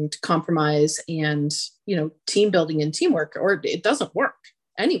and compromise and, team building and teamwork, or it doesn't work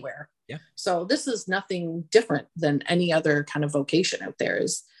anywhere. Yeah. So this is nothing different than any other kind of vocation out there.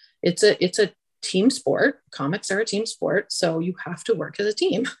 It's a team sport. Comics are a team sport. So you have to work as a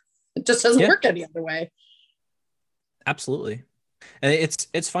team. It just doesn't work any other way. Absolutely. And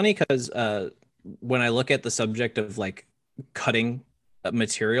it's funny because when I look at the subject of like cutting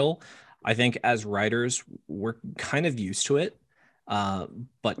material, I think as writers, we're kind of used to it.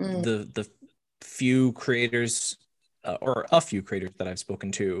 But the few creators or a few creators that I've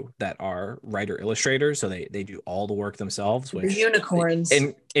spoken to that are writer illustrators, so they do all the work themselves, which the unicorns,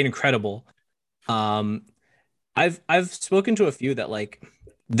 incredible. I've spoken to a few that like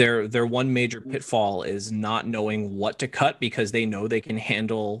their one major pitfall is not knowing what to cut because they know they can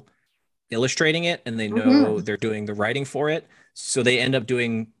handle illustrating it and they know they're doing the writing for it. So they end up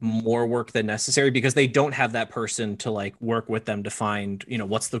doing more work than necessary because they don't have that person to like work with them to find,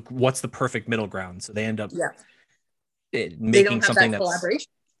 what's the perfect middle ground. So they end up making something that's collaboration.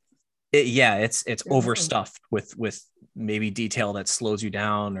 It's overstuffed with maybe detail that slows you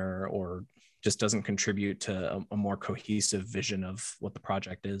down or just doesn't contribute to a more cohesive vision of what the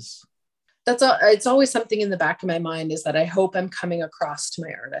project is. It's always something in the back of my mind is that I hope I'm coming across to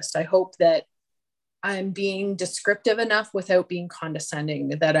my artist. I hope that I'm being descriptive enough without being condescending,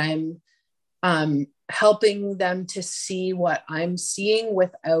 that I'm helping them to see what I'm seeing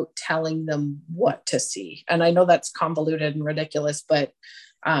without telling them what to see. And I know that's convoluted and ridiculous, but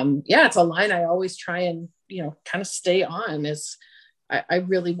it's a line I always try and, kind of stay on is I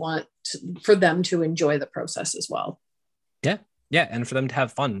really want for them to enjoy the process as well. Yeah. And for them to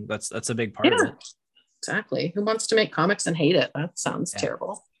have fun. That's a big part of it. Exactly. Who wants to make comics and hate it? That sounds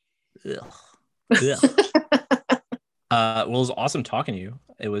terrible. Ugh. Well, it was awesome talking to you.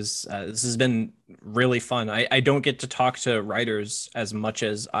 It was, this has been really fun. I don't get to talk to writers as much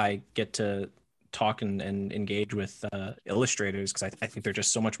as I get to talk and engage with illustrators because I think they're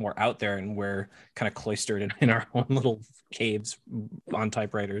just so much more out there and we're kind of cloistered in our own little caves on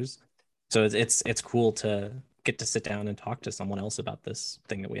typewriters. So it's cool to get to sit down and talk to someone else about this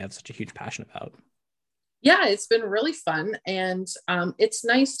thing that we have such a huge passion about. Yeah, it's been really fun. And it's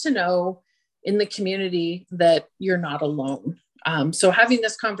nice to know in the community that you're not alone. So having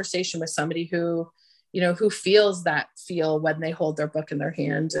this conversation with somebody who feels that feel when they hold their book in their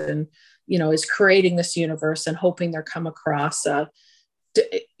hand and, is creating this universe and hoping they're come across,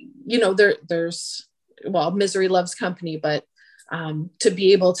 there's misery loves company, but to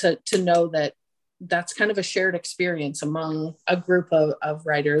be able to know that that's kind of a shared experience among a group of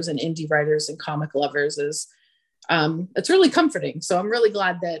writers and indie writers and comic lovers is, it's really comforting. So I'm really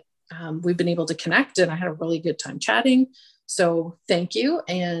glad that we've been able to connect and I had a really good time chatting. So thank you.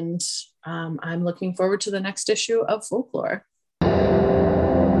 And I'm looking forward to the next issue of Folklore.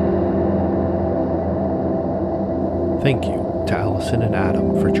 Thank you to Allison and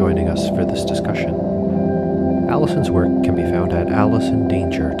Adam for joining us for this discussion. Allison's work can be found at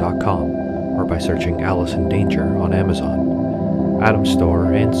AllisonDanger.com or by searching Allison Danger on Amazon. Adam's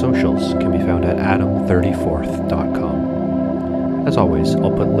store and socials can be found at Adam34th.com. As always,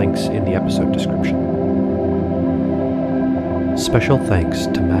 I'll put links in the episode description. Special thanks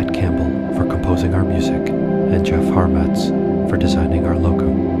to Matt Campbell for composing our music and Jeff Harmatz for designing our logo.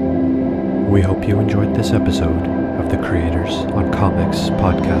 We hope you enjoyed this episode of the Creators on Comics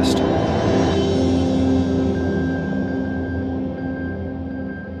podcast.